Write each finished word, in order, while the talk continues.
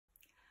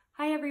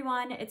Hi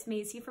everyone, it's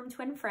Macy from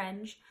Twin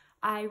Fringe.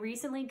 I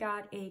recently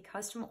got a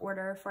custom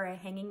order for a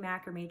hanging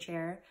macrame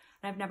chair,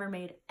 and I've never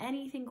made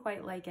anything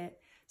quite like it.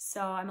 So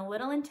I'm a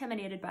little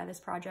intimidated by this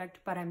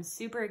project, but I'm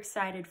super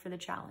excited for the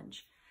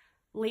challenge.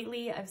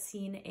 Lately, I've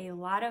seen a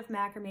lot of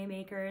macrame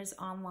makers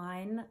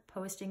online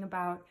posting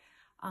about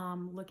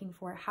looking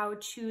for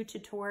how-to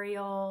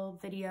tutorial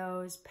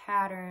videos,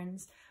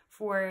 patterns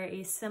for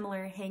a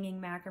similar hanging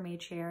macrame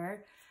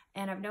chair.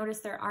 And I've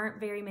noticed there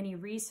aren't very many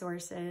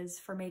resources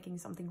for making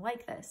something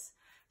like this.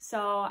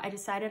 So I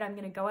decided I'm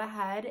gonna go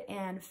ahead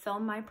and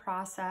film my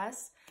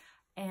process,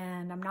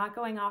 and I'm not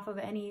going off of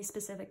any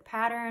specific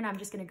pattern. I'm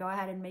just gonna go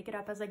ahead and make it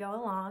up as I go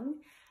along.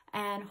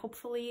 And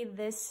hopefully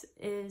this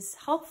is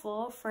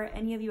helpful for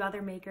any of you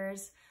other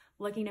makers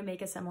looking to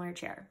make a similar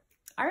chair.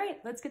 All right,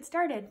 let's get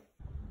started.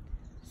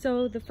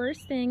 So the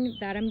first thing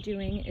that I'm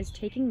doing is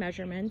taking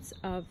measurements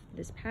of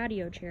this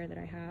patio chair that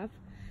I have,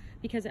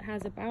 because it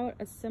has about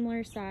a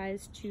similar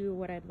size to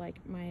what I'd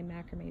like my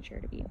macrame chair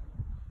to be.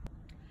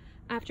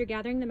 After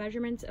gathering the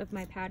measurements of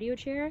my patio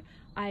chair,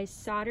 I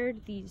soldered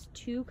these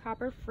two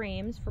copper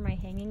frames for my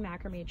hanging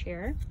macrame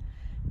chair.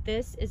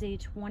 This is a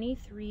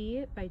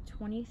 23 by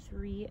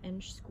 23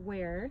 inch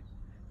square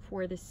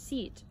for the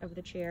seat of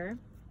the chair.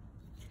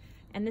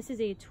 And this is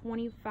a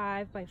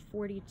 25 by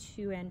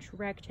 42 inch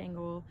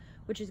rectangle,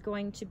 which is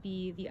going to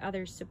be the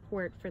other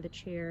support for the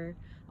chair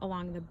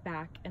along the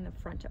back and the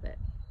front of it.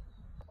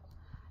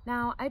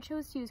 Now, I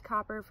chose to use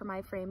copper for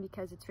my frame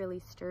because it's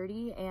really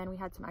sturdy and we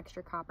had some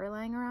extra copper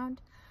lying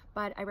around,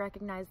 but I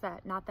recognize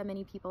that not that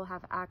many people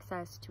have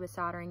access to a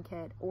soldering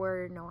kit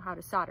or know how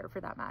to solder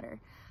for that matter.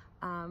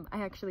 I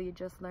actually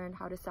just learned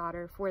how to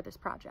solder for this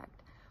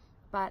project,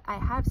 but I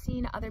have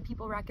seen other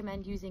people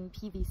recommend using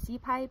PVC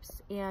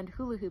pipes and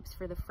hula hoops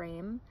for the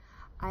frame.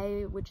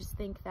 I would just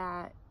think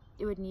that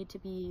it would need to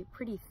be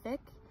pretty thick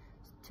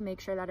to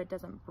make sure that it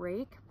doesn't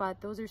break,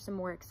 but those are some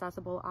more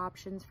accessible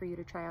options for you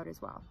to try out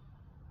as well.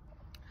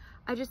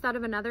 I just thought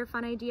of another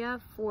fun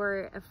idea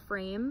for a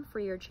frame for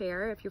your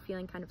chair if you're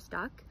feeling kind of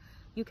stuck.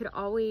 You could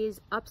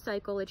always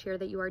upcycle a chair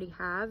that you already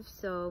have,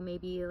 so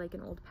maybe like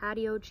an old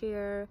patio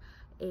chair,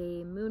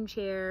 a moon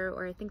chair,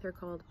 or I think they're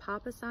called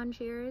papasan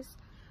chairs,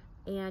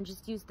 and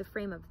just use the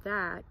frame of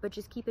that, but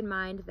just keep in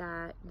mind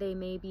that they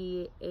may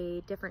be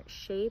a different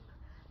shape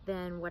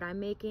than what I'm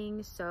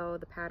making, so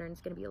the pattern's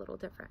gonna be a little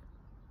different.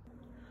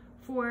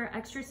 For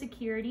extra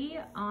security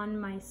on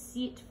my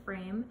seat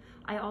frame,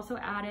 I also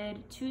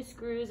added 2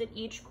 screws at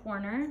each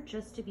corner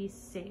just to be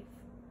safe.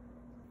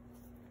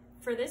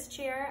 For this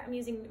chair, I'm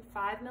using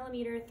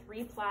 5mm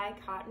 3-ply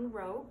cotton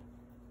rope.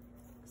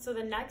 So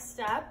the next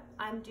step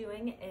I'm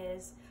doing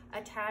is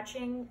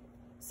attaching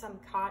some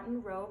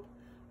cotton rope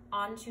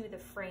onto the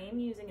frame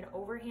using an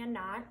overhand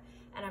knot,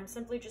 and I'm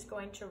simply just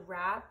going to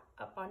wrap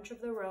a bunch of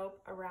the rope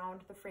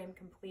around the frame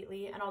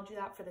completely, and I'll do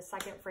that for the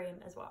second frame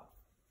as well.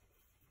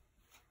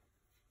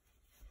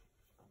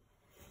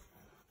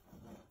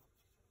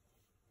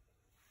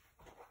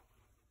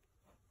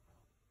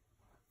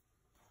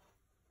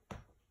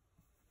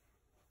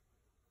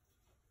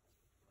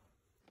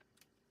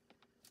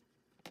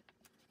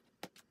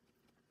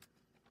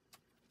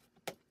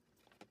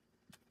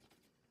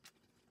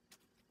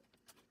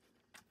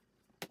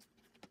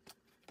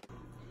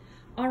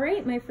 All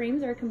right, my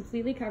frames are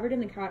completely covered in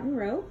the cotton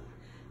rope.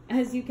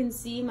 As you can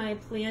see, my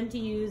plan to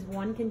use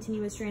one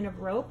continuous strand of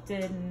rope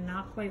did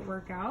not quite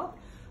work out,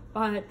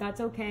 but that's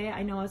okay.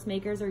 I know us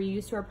makers are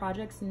used to our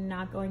projects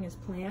not going as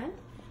planned.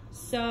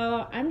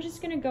 So I'm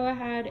just gonna go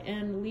ahead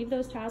and leave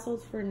those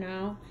tassels for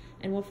now,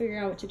 and we'll figure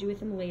out what to do with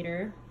them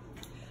later.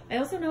 I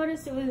also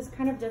noticed it was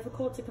kind of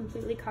difficult to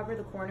completely cover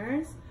the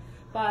corners,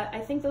 but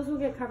I think those will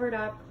get covered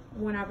up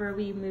whenever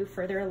we move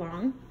further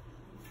along.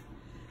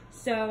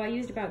 So I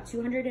used about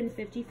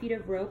 250 feet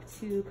of rope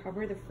to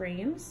cover the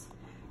frames,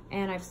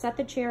 and I've set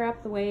the chair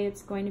up the way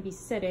it's going to be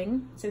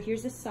sitting. So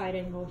here's the side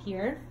angle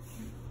here.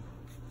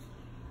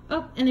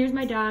 Oh, and there's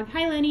my dog.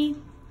 Hi, Lenny.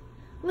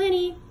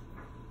 Lenny,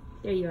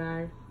 there you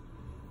are.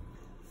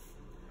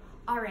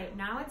 All right,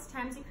 now it's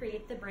time to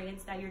create the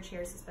braids that your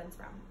chair suspends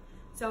from.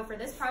 So for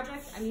this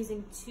project, I'm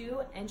using 2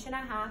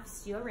 1.5-inch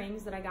steel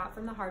rings that I got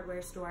from the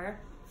hardware store.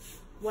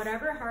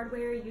 Whatever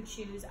hardware you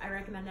choose, I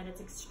recommend that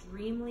it's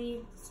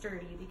extremely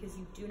sturdy because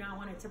you do not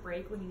want it to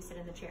break when you sit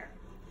in the chair.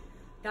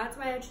 That's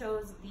why I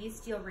chose these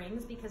steel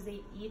rings, because they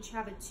each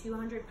have a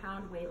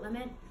 200-pound weight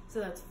limit, so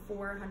that's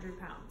 400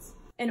 pounds.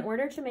 In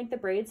order to make the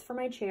braids for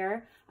my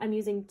chair, I'm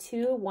using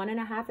 2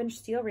 1.5-inch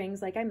steel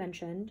rings like I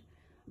mentioned,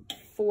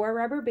 4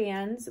 rubber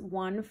bands,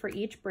 1 for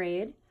each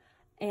braid,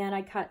 and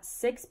I cut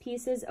 6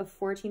 pieces of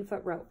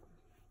 14-foot rope.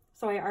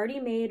 So I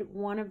already made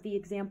one of the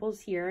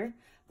examples here,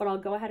 but I'll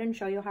go ahead and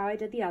show you how I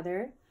did the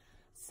other.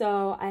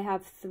 So I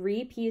have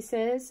 3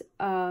 pieces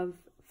of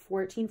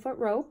 14-foot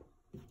rope,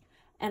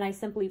 and I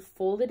simply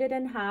folded it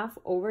in half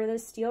over the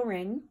steel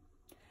ring.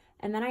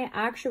 And then I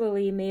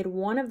actually made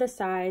one of the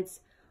sides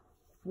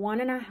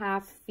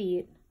 1.5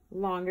 feet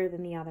longer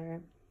than the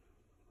other.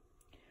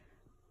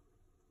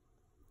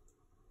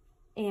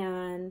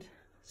 And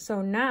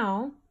so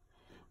now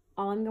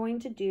all I'm going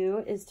to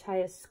do is tie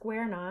a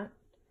square knot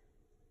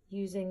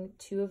using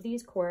 2 of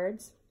these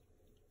cords.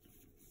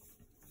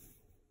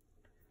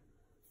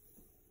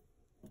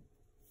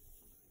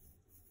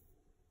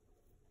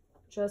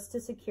 Just to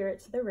secure it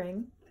to the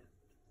ring.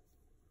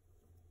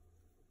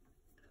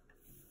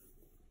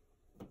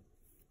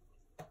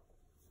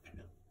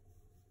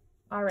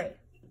 All right,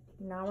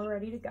 now we're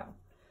ready to go.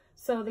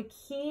 So the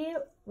key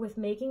with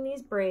making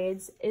these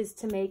braids is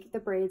to make the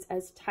braids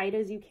as tight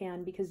as you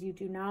can, because you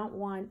do not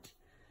want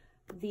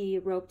the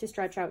rope to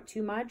stretch out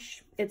too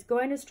much. It's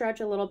going to stretch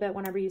a little bit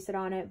whenever you sit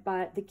on it,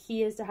 but the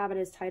key is to have it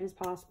as tight as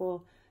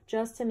possible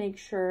just to make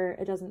sure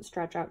it doesn't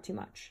stretch out too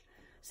much.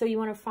 So you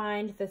want to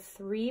find the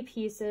 3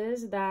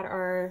 pieces that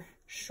are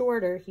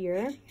shorter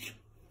here.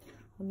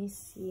 Let me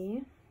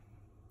see.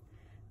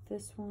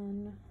 This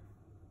one,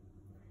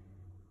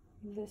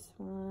 and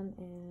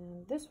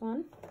this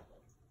one.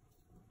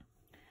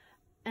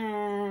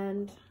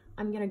 And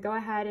I'm going to go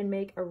ahead and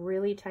make a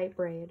really tight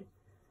braid.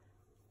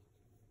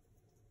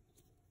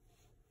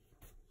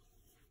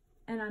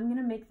 And I'm going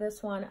to make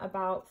this one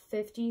about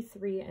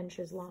 53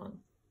 inches long.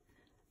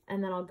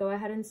 And then I'll go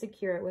ahead and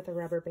secure it with a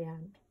rubber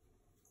band.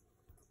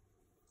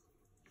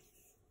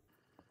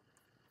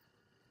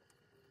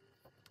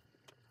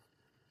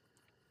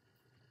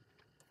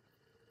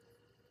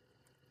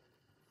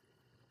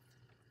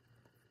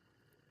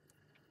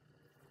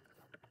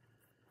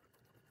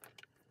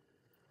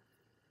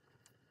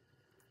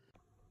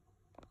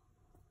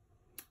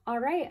 All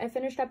right, I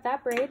finished up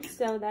that braid,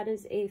 so that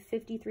is a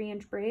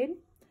 53-inch braid.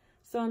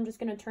 So I'm just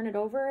going to turn it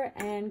over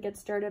and get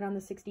started on the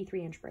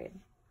 63-inch braid.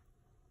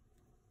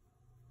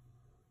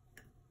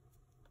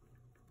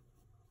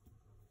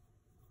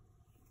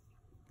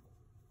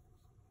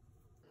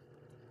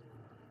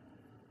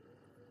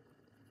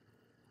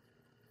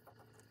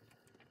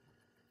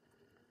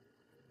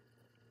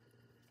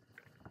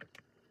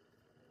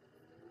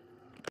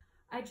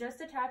 I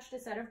just attached a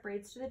set of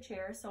braids to the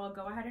chair, so I'll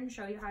go ahead and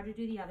show you how to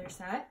do the other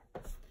set.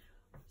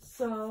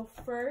 So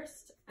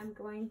first, I'm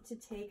going to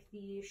take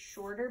the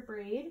shorter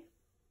braid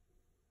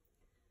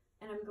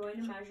and I'm going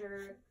to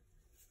measure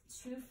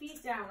 2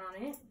 feet down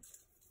on it.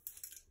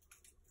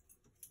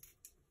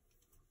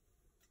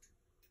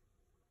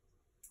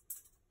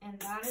 And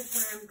that is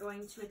where I'm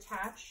going to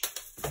attach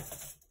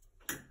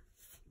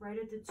right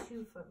at the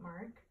 2-foot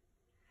mark.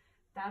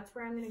 That's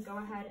where I'm going to go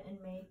ahead and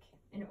make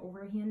an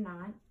overhand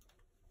knot.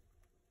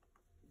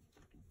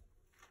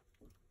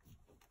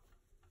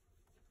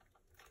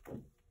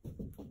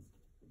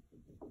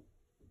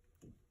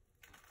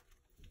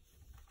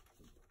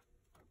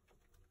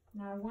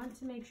 Now I want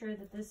to make sure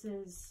that this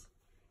is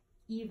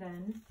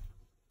even,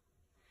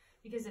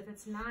 because if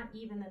it's not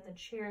even, then the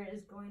chair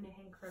is going to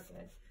hang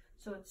crooked.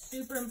 So it's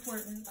super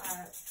important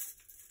that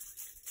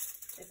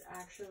it's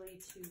actually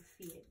 2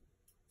 feet,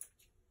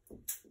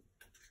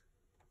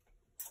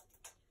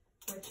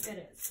 which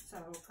it is, so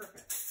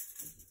perfect.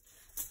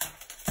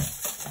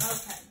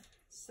 Okay,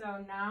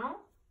 so now,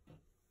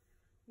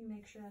 let me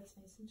make sure that's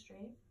nice and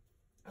straight.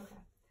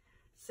 Okay,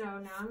 so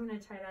now I'm going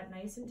to tie that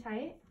nice and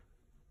tight.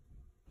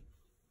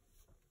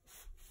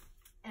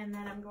 And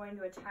then I'm going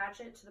to attach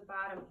it to the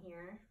bottom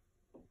here.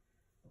 The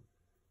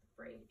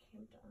braid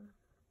came down.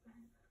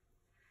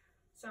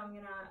 So I'm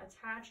going to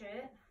attach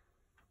it.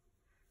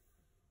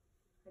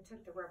 I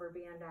took the rubber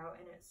band out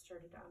and it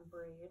started to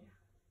unbraid.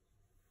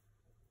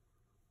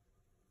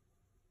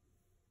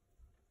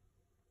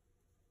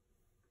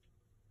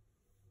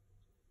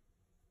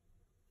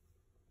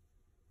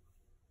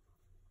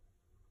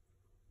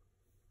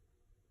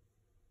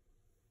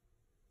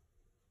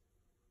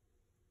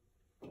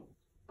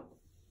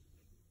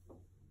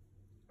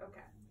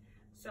 Okay,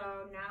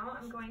 so now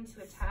I'm going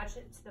to attach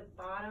it to the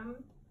bottom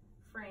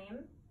frame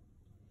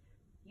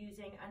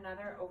using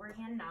another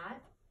overhand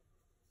knot.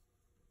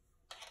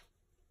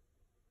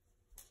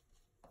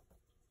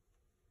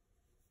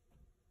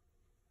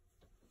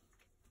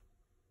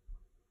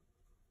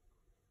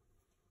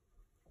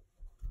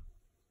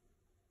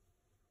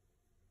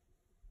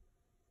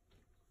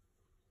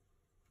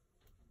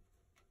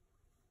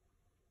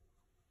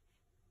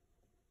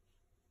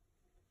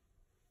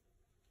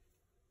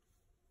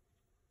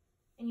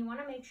 And you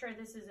want to make sure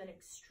this is an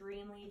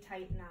extremely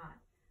tight knot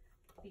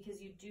because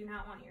you do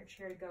not want your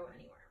chair to go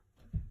anywhere.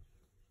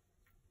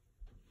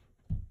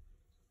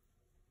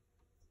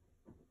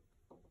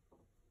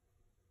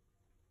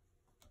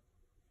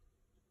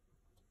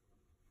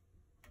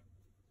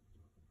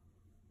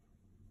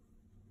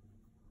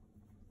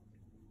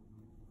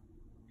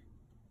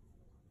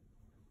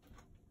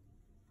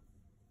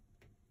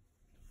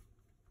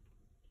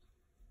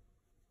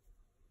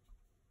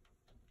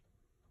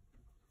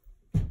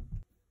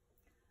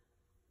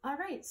 All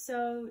right,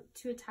 so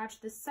to attach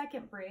the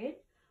second braid,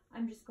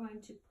 I'm just going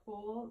to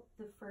pull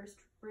the first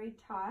braid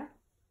taut,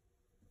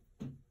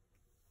 and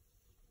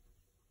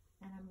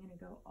I'm going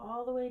to go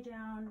all the way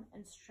down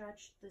and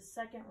stretch the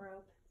second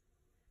rope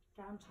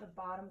down to the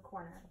bottom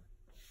corner.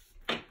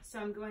 So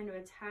I'm going to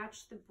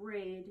attach the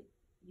braid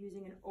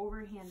using an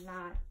overhand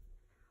knot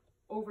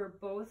over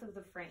both of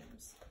the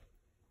frames.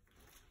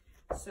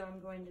 So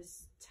I'm going to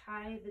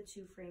tie the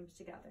two frames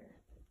together.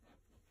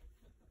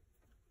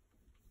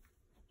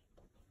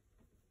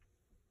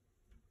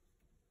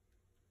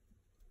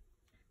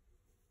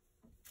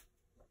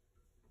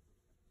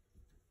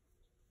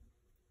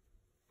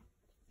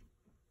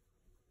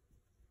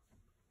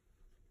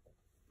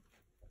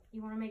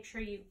 You want to make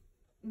sure you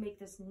make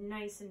this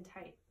nice and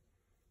tight.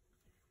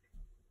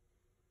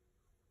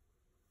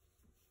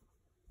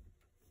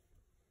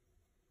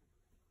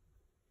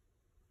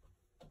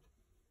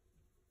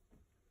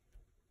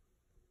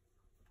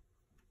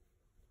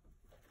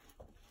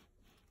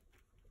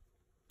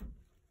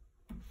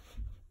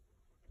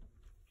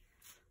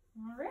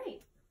 All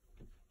right.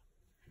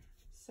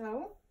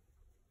 So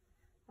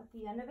at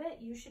the end of it,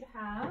 you should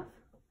have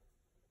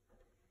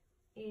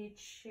a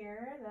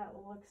chair that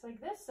looks like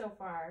this so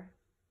far.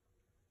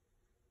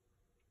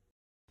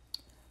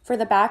 For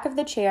the back of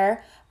the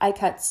chair, I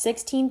cut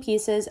 16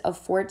 pieces of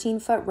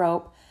 14-foot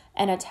rope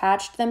and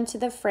attached them to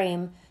the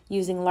frame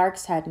using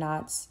lark's head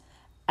knots.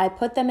 I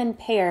put them in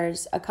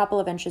pairs a couple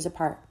of inches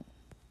apart.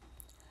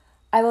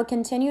 I will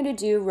continue to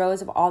do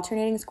rows of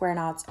alternating square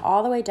knots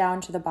all the way down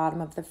to the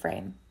bottom of the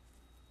frame.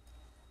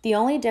 The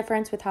only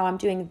difference with how I'm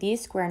doing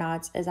these square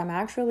knots is I'm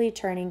actually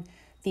turning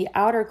the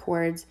outer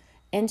cords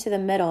into the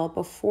middle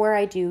before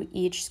I do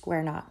each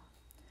square knot.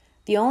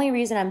 The only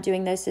reason I'm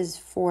doing this is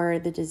for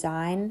the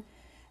design.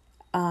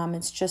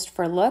 It's just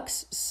for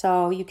looks,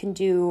 so you can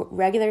do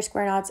regular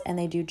square knots and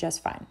they do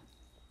just fine.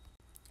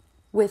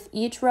 With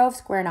each row of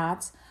square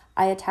knots,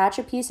 I attach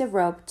a piece of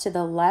rope to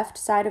the left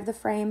side of the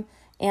frame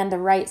and the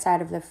right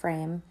side of the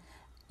frame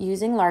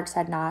using lark's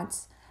head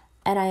knots,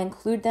 and I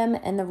include them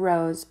in the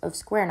rows of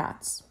square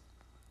knots.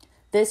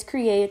 This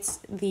creates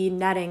the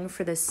netting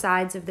for the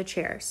sides of the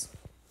chairs.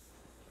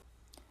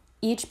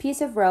 Each piece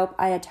of rope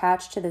I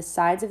attach to the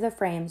sides of the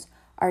frames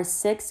are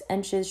 6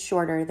 inches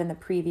shorter than the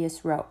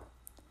previous rope.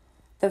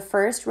 The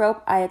first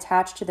rope I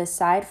attach to the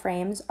side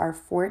frames are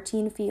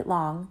 14 feet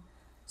long,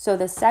 so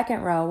the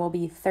second row will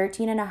be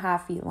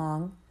 13.5 feet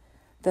long,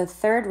 the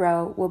third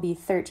row will be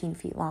 13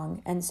 feet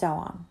long, and so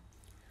on.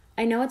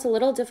 I know it's a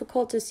little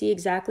difficult to see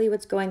exactly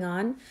what's going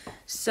on,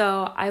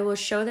 so I will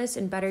show this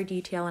in better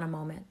detail in a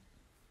moment.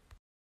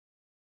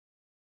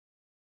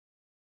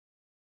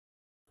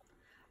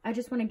 I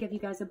just want to give you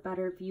guys a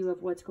better view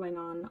of what's going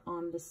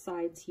on the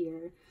sides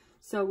here.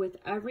 So with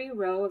every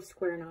row of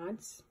square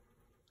knots,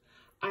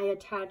 I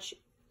attach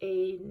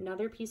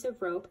another piece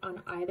of rope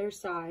on either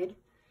side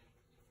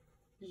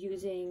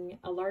using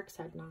a lark's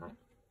head knot,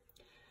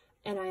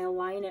 and I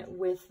align it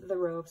with the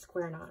row of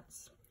square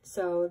knots.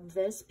 So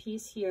this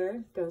piece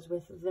here goes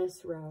with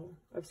this row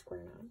of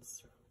square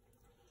knots.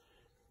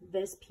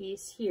 This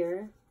piece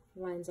here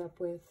lines up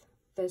with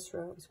this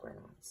row of square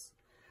knots,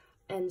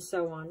 and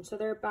so on. So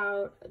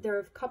they're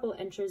a couple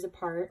inches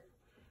apart,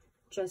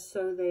 just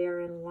so they are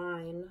in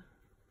line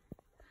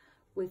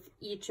with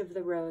each of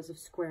the rows of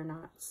square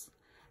knots.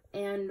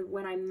 And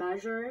when I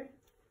measure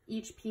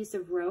each piece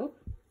of rope,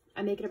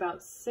 I make it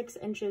about 6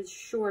 inches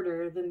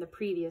shorter than the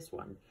previous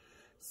one.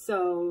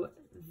 So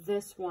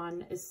this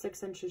one is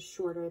 6 inches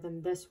shorter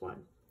than this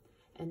one,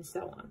 and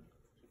so on.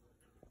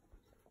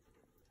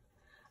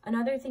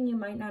 Another thing you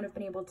might not have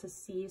been able to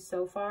see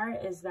so far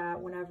is that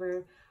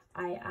whenever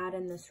I add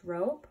in this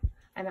rope,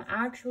 I'm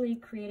actually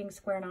creating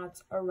square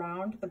knots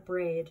around the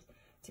braid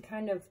to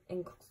kind of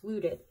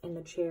include it in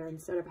the chair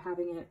instead of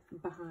having it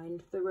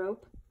behind the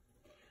rope,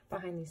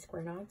 behind these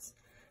square knots.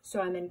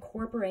 So I'm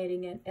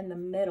incorporating it in the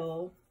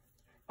middle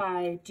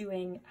by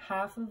doing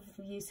half of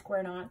the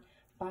square knot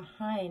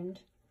behind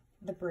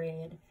the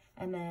braid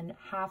and then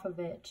half of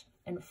it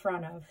in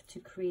front of to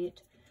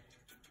create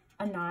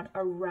a knot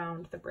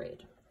around the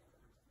braid.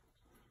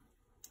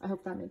 I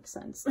hope that makes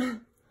sense.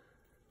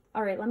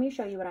 All right, let me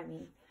show you what I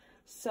mean.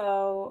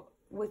 So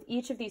with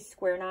each of these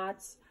square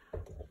knots,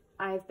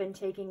 I've been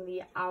taking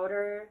the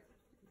outer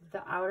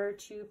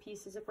two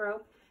pieces of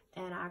rope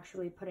and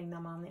actually putting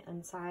them on the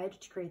inside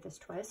to create this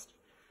twist.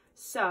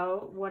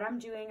 So what I'm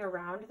doing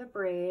around the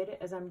braid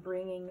is I'm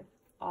bringing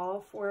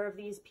all 4 of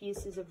these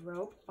pieces of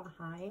rope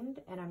behind,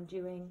 and I'm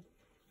doing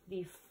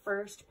the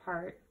first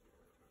part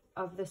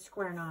of the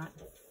square knot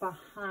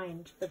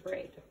behind the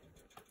braid.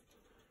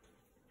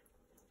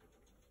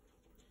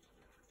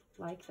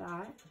 Like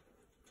that.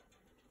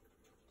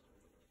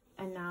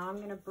 And now I'm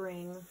going to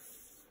bring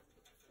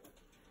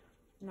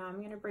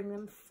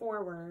them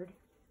forward.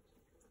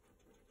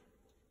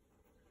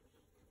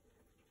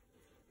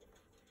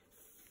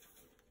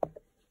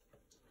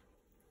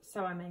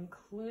 So I'm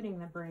including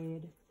the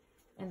braid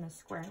in the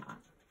square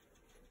knot,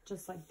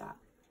 just like that.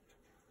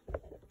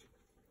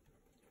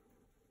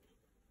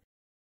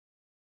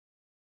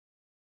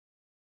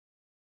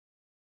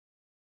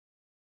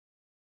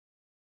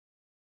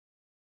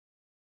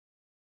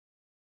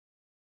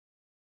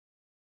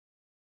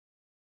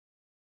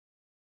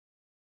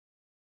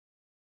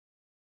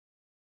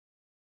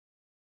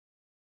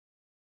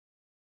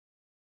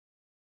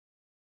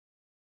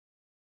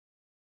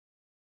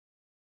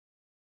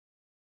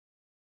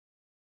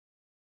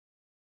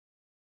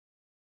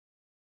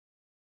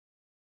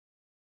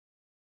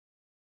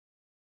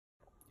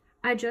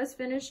 I just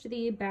finished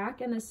the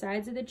back and the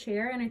sides of the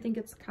chair, and I think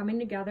it's coming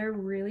together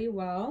really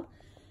well.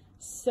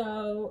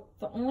 So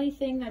the only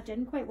thing that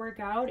didn't quite work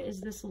out is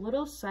this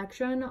little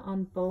section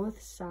on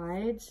both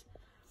sides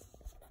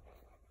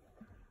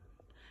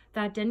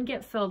that didn't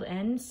get filled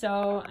in.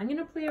 So I'm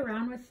gonna play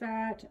around with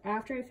that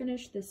after I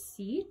finish the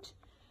seat,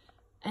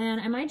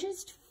 and I might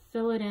just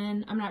fill it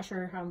in. I'm not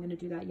sure how I'm gonna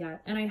do that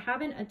yet. And I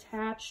haven't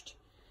attached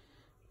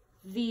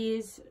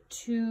these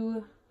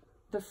to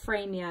the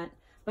frame yet,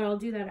 but I'll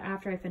do that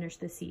after I finish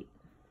the seat.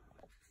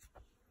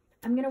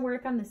 I'm gonna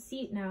work on the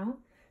seat now.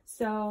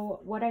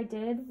 So what I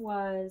did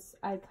was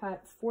I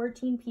cut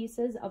 14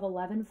 pieces of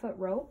 11-foot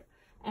rope,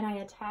 and I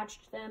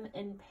attached them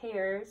in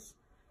pairs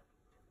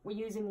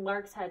using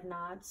lark's head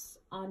knots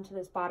onto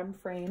this bottom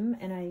frame,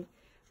 and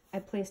I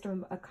placed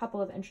them a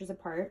couple of inches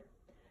apart.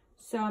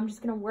 So I'm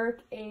just gonna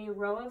work a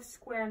row of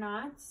square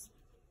knots.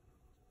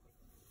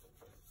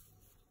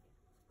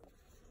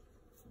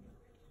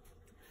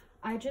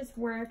 I just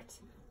worked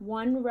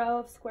one row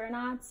of square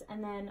knots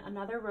and then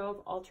another row of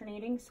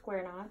alternating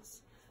square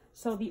knots.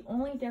 So the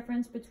only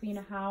difference between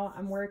how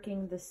I'm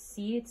working the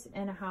seats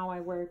and how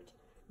I worked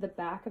the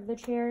back of the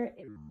chair,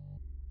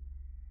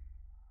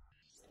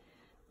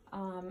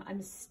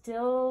 I'm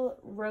still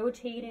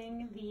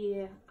rotating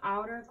the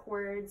outer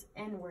cords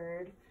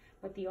inward,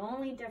 but the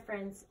only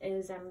difference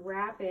is I'm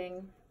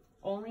wrapping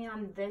only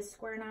on this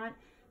square knot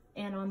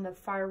and on the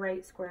far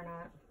right square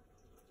knot.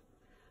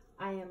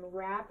 I am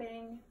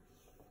wrapping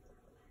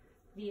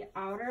the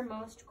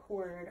outermost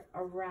cord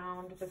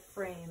around the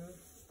frame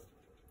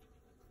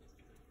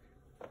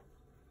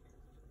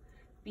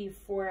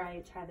before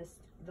I tie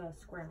the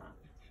square knot.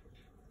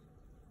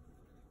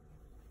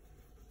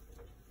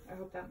 I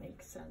hope that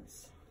makes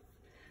sense.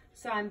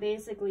 So I'm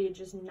basically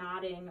just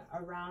knotting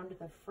around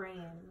the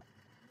frame.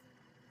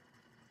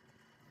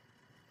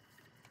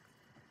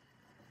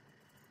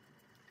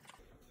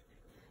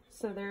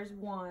 So there's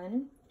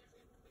one,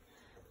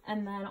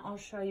 and then I'll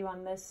show you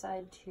on this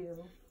side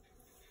too.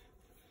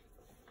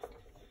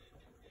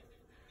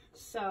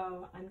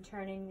 So I'm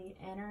turning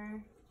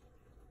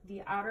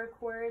the outer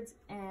cords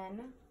in,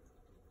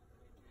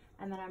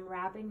 and then I'm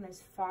wrapping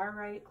this far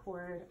right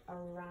cord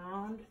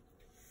around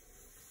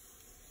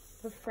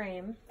the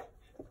frame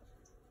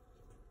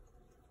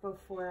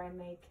before I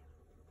make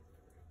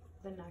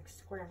the next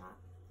square knot.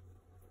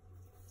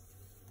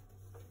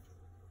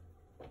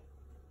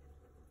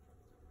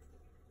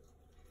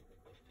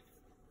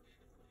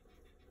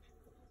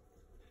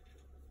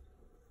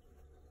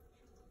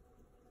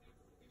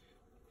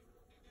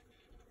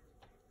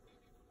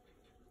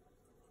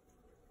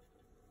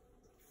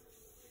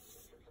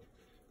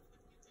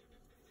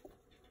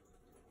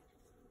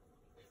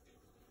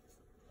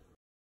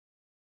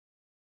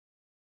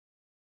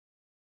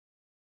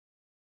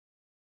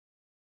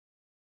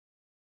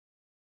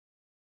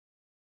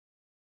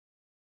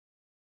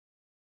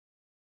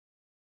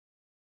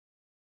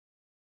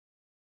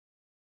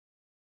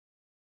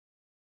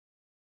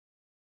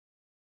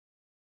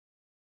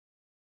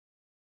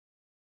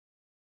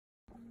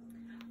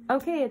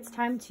 Okay, it's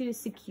time to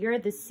secure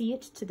the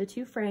seat to the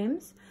two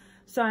frames.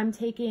 So I'm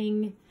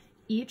taking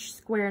each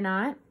square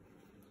knot,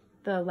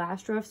 the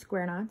last row of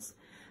square knots,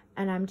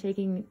 and I'm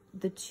taking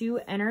the two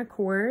inner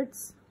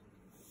cords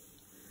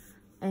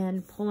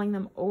and pulling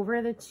them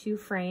over the two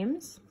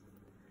frames.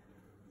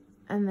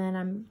 And then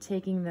I'm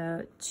taking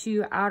the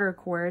two outer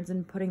cords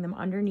and putting them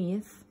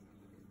underneath.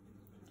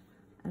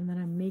 And then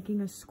I'm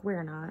making a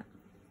square knot.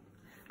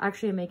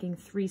 Actually, I'm making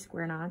 3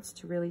 square knots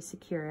to really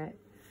secure it.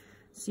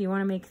 So you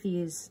want to make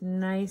these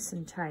nice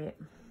and tight.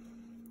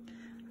 I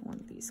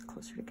want these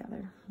closer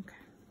together. Okay.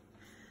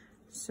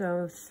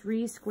 So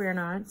 3 square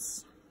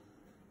knots.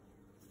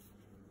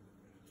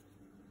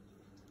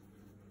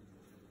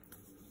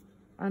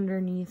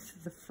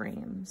 Underneath the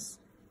frames.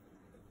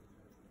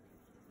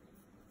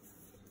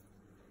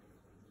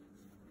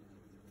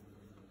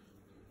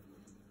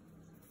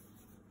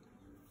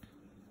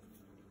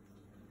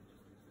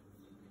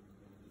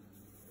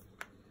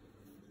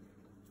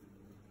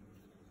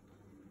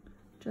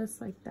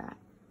 Just like that.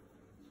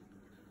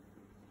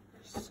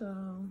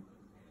 So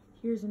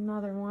here's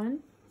another one.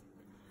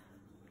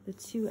 The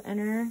 2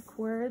 inner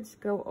cords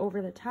go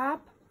over the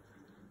top,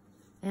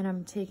 and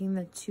I'm taking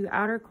the 2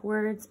 outer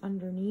cords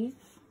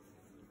underneath,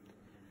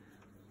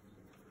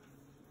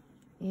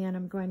 and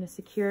I'm going to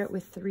secure it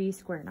with 3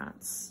 square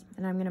knots,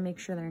 and I'm going to make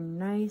sure they're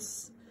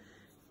nice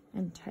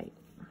and tight.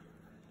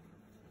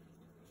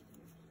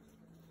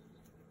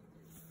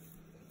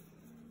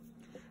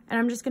 And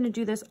I'm just going to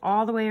do this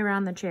all the way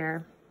around the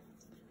chair.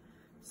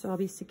 So I'll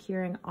be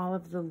securing all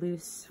of the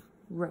loose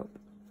rope.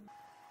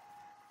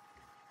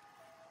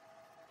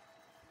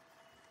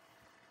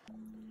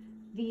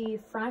 The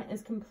front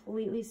is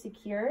completely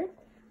secured.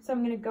 So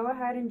I'm going to go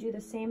ahead and do the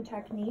same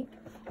technique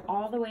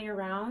all the way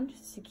around,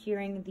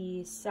 securing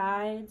the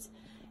sides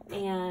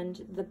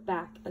and the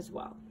back as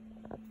well.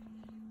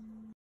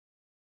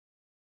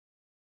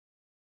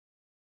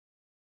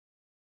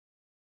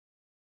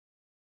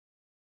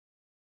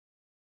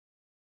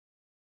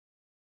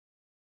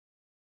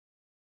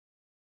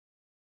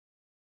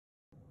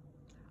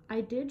 I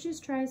did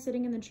just try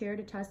sitting in the chair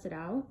to test it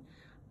out,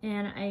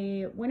 and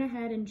I went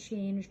ahead and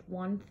changed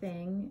one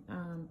thing.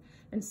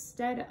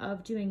 Instead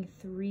of doing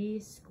 3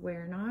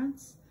 square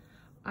knots,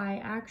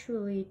 I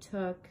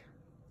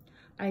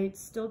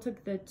still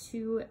took the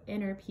 2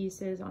 inner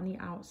pieces on the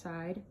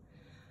outside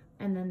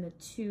and then the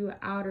 2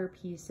 outer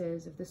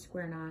pieces of the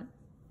square knot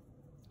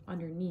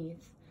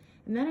underneath.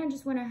 And then I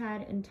just went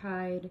ahead and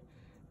tied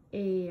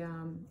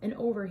an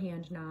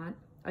overhand knot,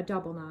 a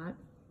double knot,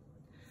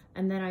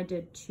 and then I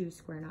did 2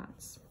 square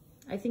knots.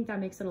 I think that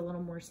makes it a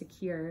little more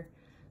secure.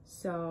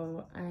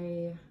 So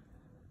I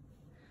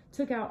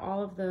took out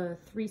all of the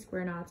 3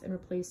 square knots and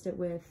replaced it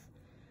with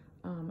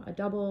a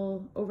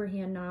double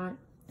overhand knot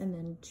and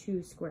then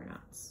 2 square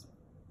knots.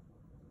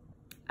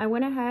 I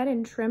went ahead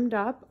and trimmed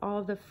up all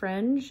of the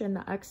fringe and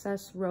the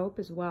excess rope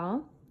as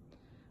well.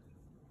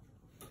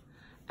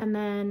 And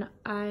then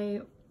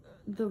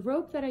the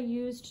rope that I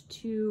used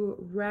to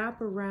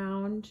wrap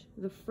around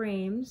the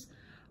frames,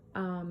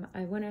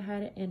 I went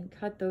ahead and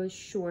cut those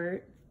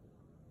short.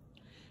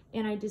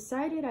 And I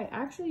decided I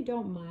actually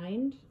don't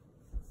mind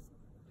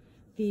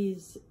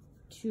these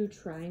 2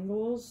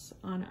 triangles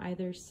on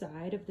either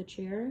side of the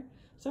chair.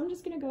 So I'm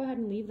just gonna go ahead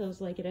and leave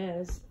those like it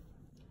is.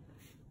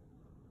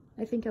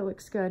 I think it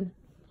looks good.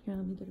 Here,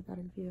 let me get a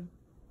better view.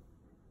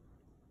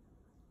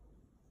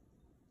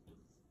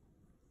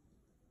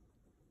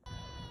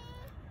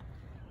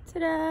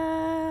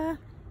 Ta-da!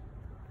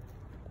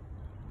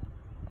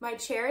 My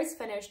chair is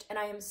finished and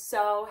I am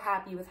so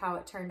happy with how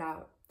it turned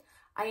out.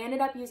 I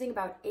ended up using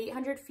about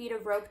 800 feet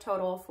of rope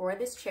total for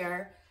this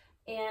chair,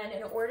 and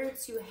in order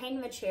to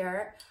hang the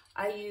chair,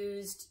 I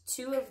used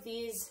 2 of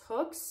these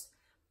hooks,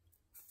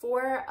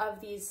 4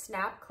 of these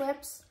snap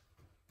clips,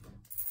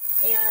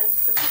 and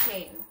some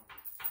chain.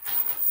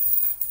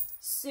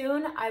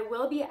 Soon I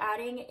will be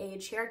adding a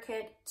chair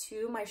kit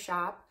to my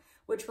shop,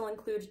 which will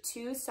include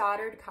 2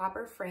 soldered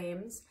copper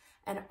frames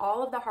and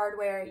all of the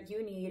hardware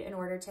you need in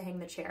order to hang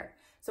the chair.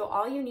 So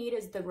all you need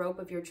is the rope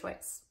of your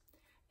choice.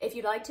 If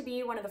you'd like to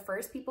be one of the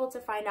first people to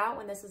find out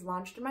when this is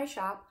launched in my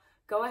shop,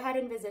 go ahead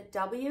and visit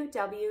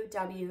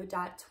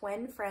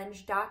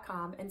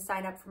www.twinfringe.com and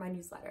sign up for my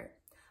newsletter.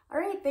 All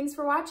right, thanks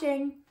for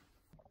watching.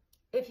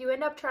 If you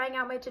end up trying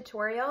out my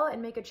tutorial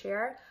and make a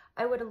chair,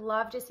 I would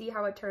love to see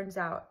how it turns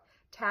out.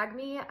 Tag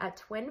me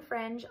at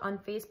twinfringe on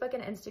Facebook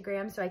and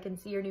Instagram so I can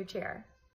see your new chair.